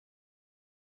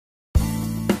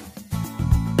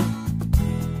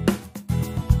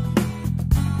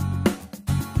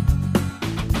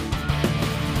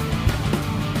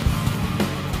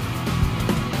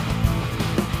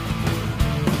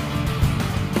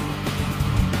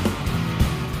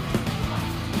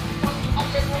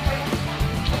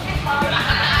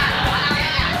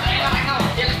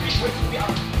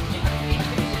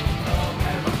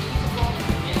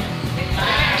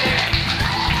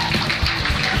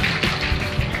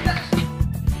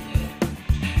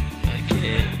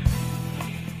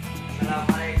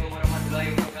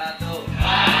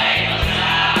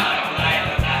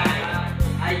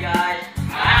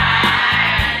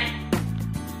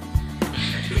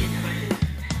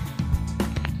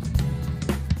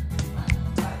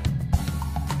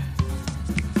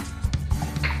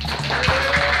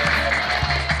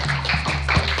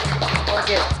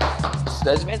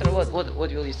doesn't matter what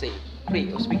will you say.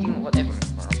 Free of speaking whatever.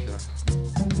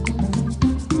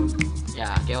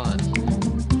 Yeah, chaos.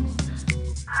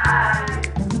 I'm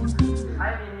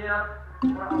in here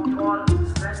for all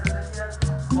resolutions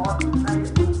for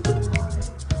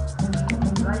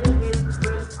Ryan is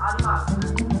with animals.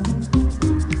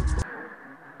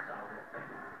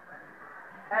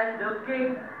 And the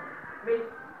king meets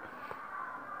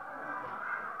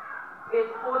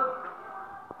its food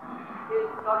is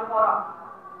carnivora.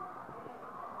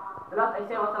 Jelas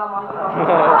saya wassalamualaikum.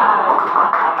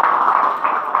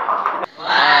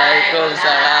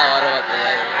 Waalaikumsalam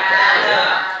warahmatullahi wabarakatuh.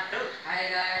 Hi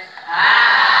guys.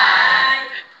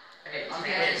 Hi. Okay,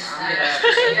 guys.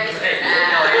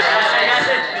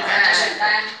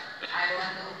 I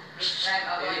want to describe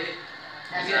about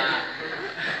dustbin.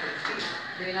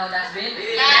 Do you know dustbin?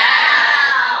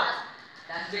 Yeah.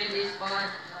 Dustbin is for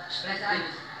plastic.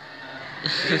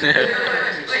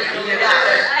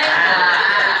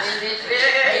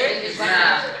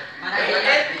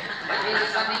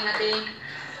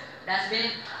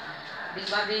 Dustbin, this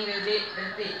dustbin will be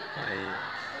dirty.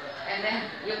 And then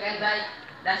you can buy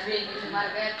dustbin in the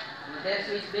market. There's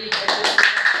Swiss big.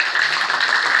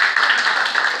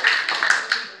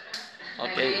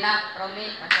 Okay. Enough from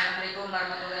me. Assalamualaikum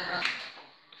warahmatullahi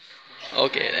wabarakatuh.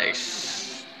 Oke,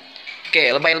 next.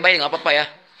 Oke, lebay-lebay nggak apa-apa ya.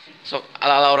 Sok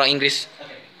ala-ala orang Inggris.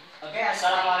 Oke,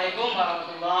 assalamualaikum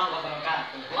warahmatullahi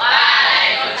wabarakatuh.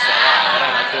 Waalaikumsalam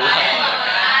warahmatullahi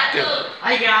wabarakatuh.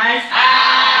 Hi guys.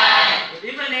 Hi.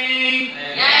 Good evening.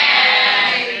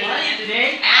 Yay. How are you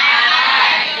today?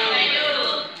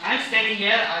 I'm standing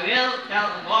here. I will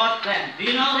tell about them. Do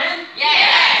you know them?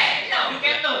 Yes. You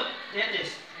can look. That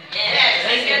is. Yes.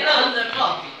 They get on the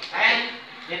clock and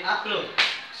then upload.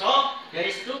 So there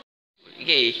is two.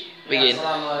 Oke, begin.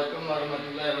 Assalamualaikum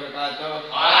warahmatullahi wabarakatuh.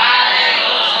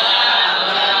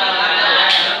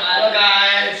 Hello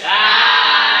guys.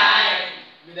 Hi.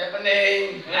 Good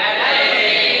evening.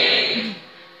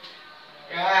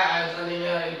 Yeah, I'm standing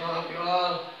here in front of you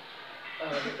all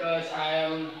because I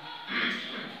am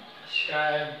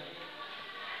subscribed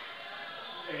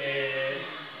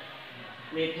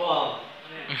meatball.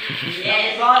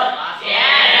 Yes.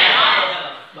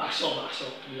 Bakso.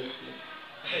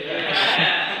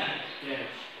 Yes.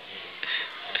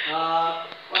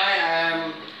 Why I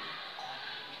am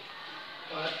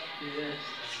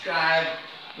subscribe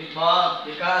meatball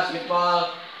because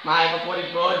meatball my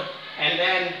favorite food, and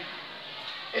then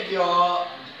if you're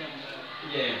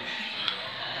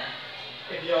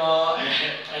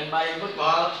and buying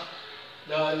football,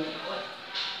 then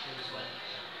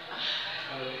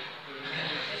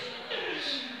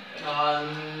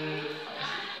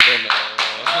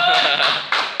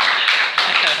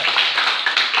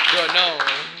Don't know.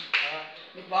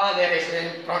 meatball there is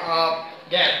in front of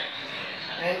gate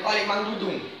and calling Mang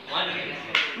Dudung.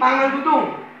 Mang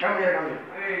Dudung. Come here.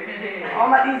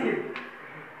 Muhammad Izin.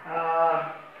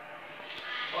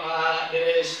 There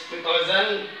is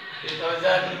 2,000,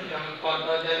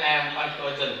 4,000, and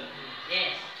 5,000.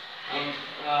 Yes.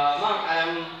 Mom,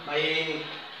 I'm buying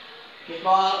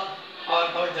meatball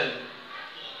 4,000.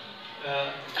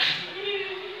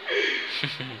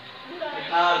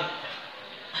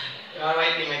 You are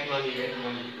writing make money, you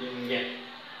can get.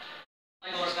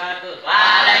 Waalaikumsalam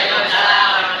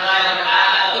warahmatullahi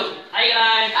wabarakatuh. Hi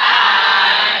guys.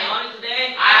 Hi. How are you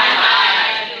today? I'm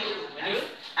fine.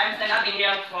 I'm stand up in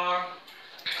here for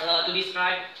to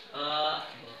describe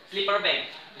sleeper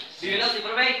bag. Do you know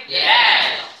sleeper bag?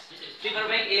 Yes. Sleeper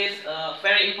bag is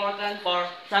very important for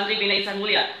Santri Bina Insan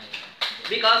Mulia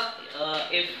because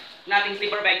if nothing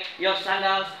sleeper bag, your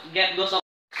sandals get gosok.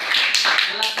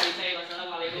 Jelas dari saya.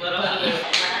 Wassalamualaikum warahmatullahi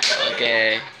wabarakatuh.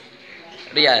 Oke.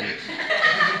 Rian,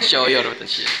 show your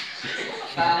potential.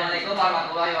 Assalamualaikum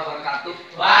warahmatullahi wabarakatuh.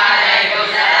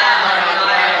 Waalaikumsalam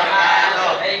warahmatullahi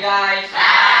wabarakatuh. Hey guys.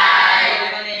 Hi.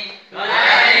 Good evening. Good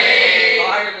evening.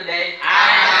 How are you today?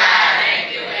 I'm fine,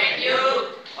 thank you. And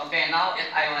you? Okay, now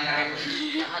I wanna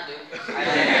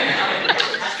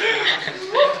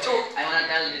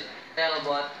tell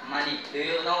about money. Do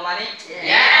you know money?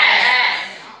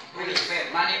 Yes. Money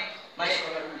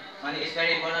is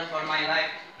very important for my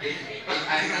life. If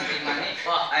I'm having money,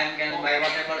 I can buy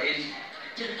whatever in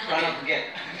front of the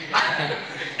gate.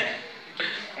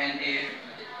 And if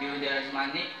there is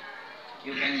money,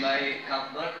 you can buy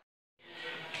cupboard.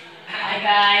 Hi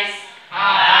guys.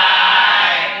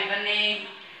 Good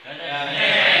evening. How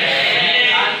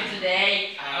are you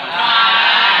today?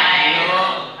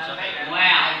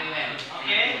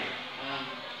 Okay.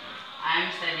 I'm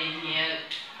standing here.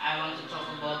 I want to talk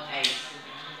about eggs.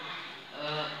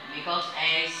 Because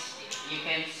eggs, you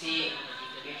can see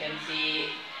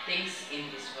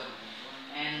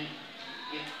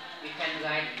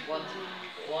write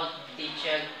what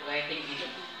teacher writing in the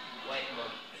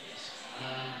whiteboard.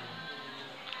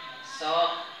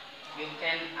 So you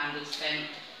can understand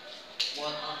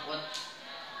what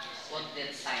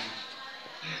that sign.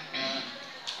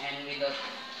 And without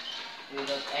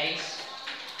eggs,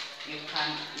 you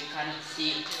can't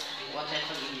see what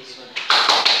happened in this world.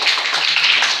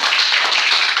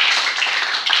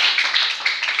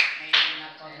 Maybe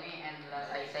not for me, and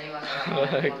last I say was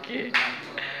Okay.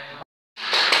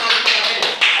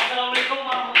 Assalamualaikum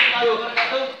warahmatullahi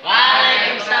wabarakatuh.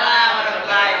 Waalaikumsalam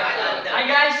warahmatullahi wabarakatuh. Hi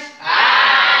guys.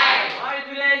 Hi. How are you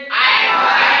today?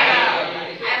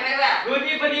 I'm very well. Good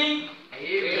evening.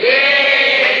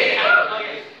 Okay.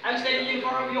 I'm standing in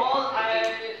front of you all.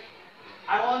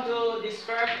 I want to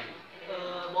describe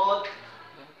about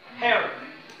hair.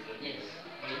 Yes.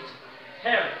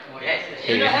 Hair. Yes.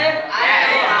 You know hair?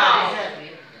 Yes.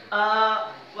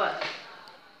 What?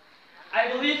 I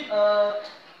believe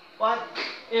what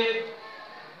if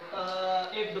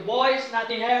the boys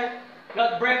nothing hair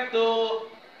got brave to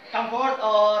comfort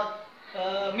or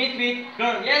meet with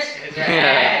girl, yes?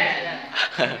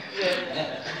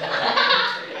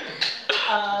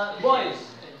 Boys.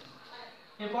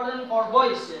 Important for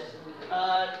boys. Yes.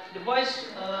 The boys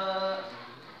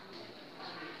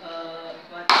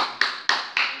what?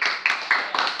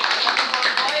 For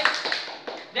boys,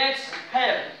 that's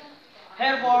hair.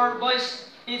 Hair for boys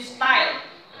is style.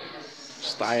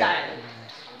 Style.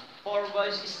 For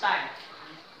boys is style.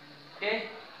 Okay.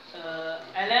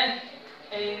 And then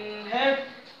in hair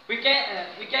we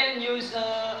can use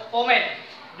pomade.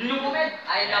 Do you know pomade?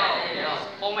 I know.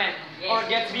 Pomade or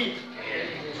Gatsby.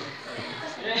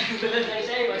 Saya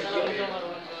say wassalamualaikum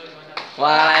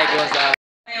warahmatullahi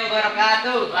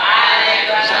wabarakatuh. Waalaikumsalam Wabarakatuh.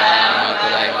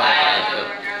 warahmatullahi wabarakatuh.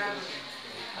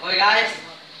 Okay guys,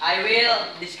 I will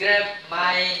describe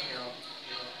my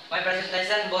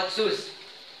presentation about shoes.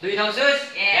 Do you know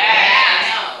shoes?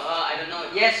 Yes. I don't know.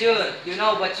 Yes, sure. You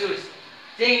know about shoes.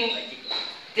 Think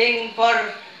for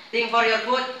your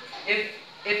foot.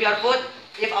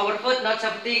 If our foot not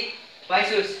safety, buy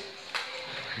shoes.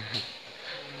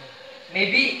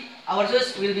 Maybe our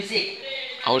shoes will be sick.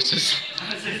 Ausus.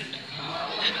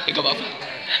 Ikaw ba?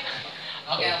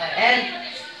 Okay.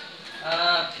 And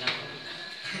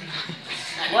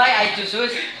why I choose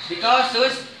shoes? Because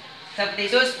shoes,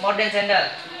 safety shoes more than sandal.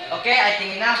 Okay, I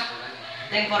think enough.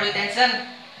 Thank for your attention.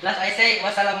 Last I say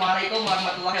wassalamualaikum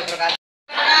warahmatullahi wabarakatuh.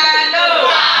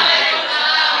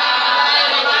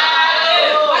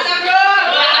 What's up, bro?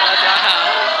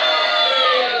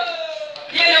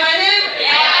 You know my name?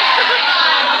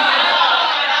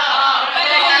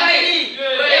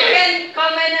 You can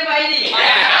call my name by ID.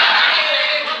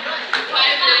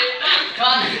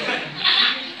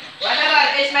 Whatever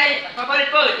is my favorite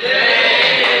food.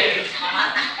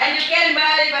 And you can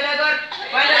buy Badagor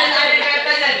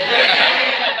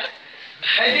 195,000.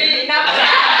 Maybe enough.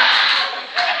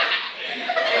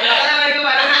 Assalamualaikum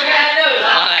warahmatullahi wabarakatuh.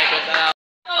 Waalaikumsalam.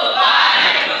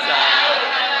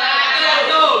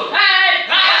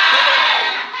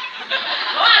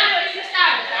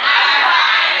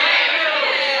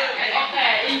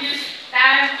 Okay, in this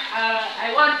time,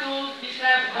 I want to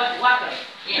describe about water.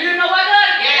 Do you know water?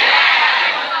 Yes.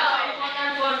 Water is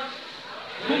important for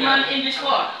human in this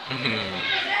world.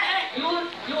 You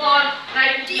are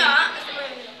right. If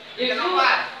you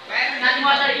not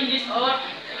water in this world,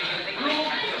 you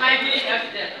might be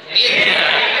accident.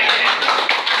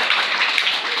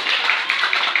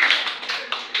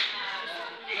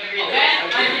 Okay,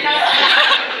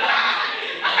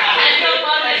 thank you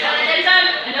for your attention.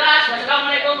 And the last,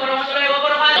 wassalamualaikum warahmatullahi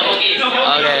wabarakatuh. Okay.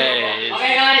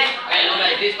 Okay guys.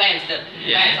 Okay, this time still.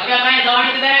 Yeah. Okay friends, how are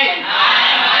you today?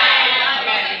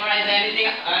 Okay, before I say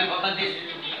anything, about this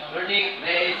learning,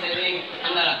 very saving,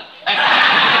 alhamdulillah.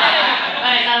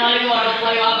 Assalamualaikum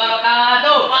warahmatullahi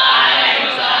wabarakatuh.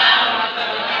 Waalaikumsalam.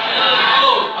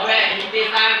 Okay, in this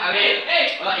time I will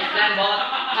explain about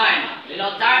time. You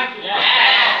know time? Yes.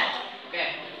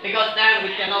 Okay, because time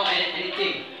we can know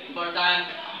anything. For time,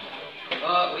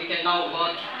 we can know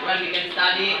about when we can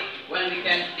study, when we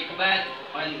can take a bath,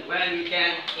 when we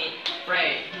can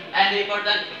pray. And the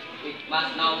important, we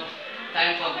must know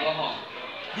time for go home.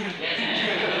 Yes.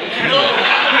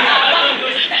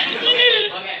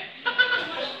 Okay.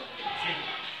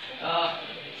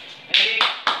 Maybe.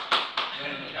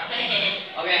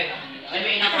 Okay. Maybe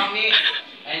enough from me,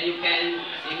 and you can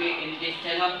see me in this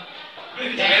channel.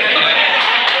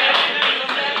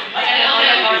 Okay, now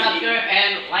subscribe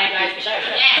and like guys.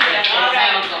 Yes.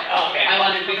 Also. Okay. I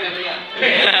want to be memory.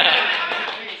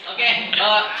 Okay.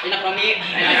 Enough from me.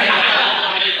 And I say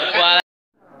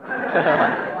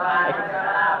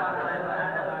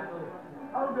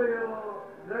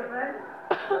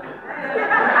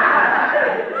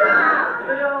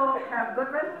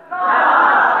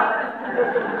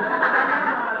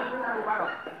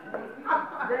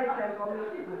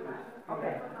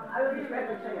Okay. I will describe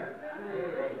the chair.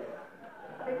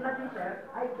 It's not teacher.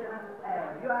 I cannot.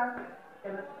 You are.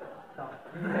 Cannot. No.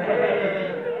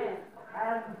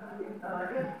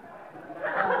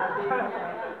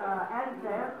 And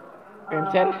chair.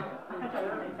 Cancel.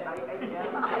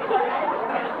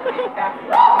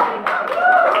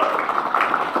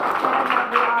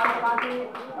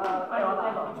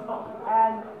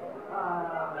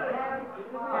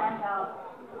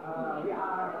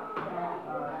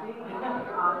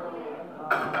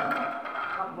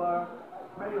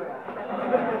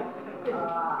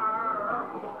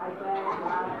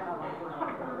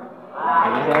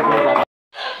 Bisa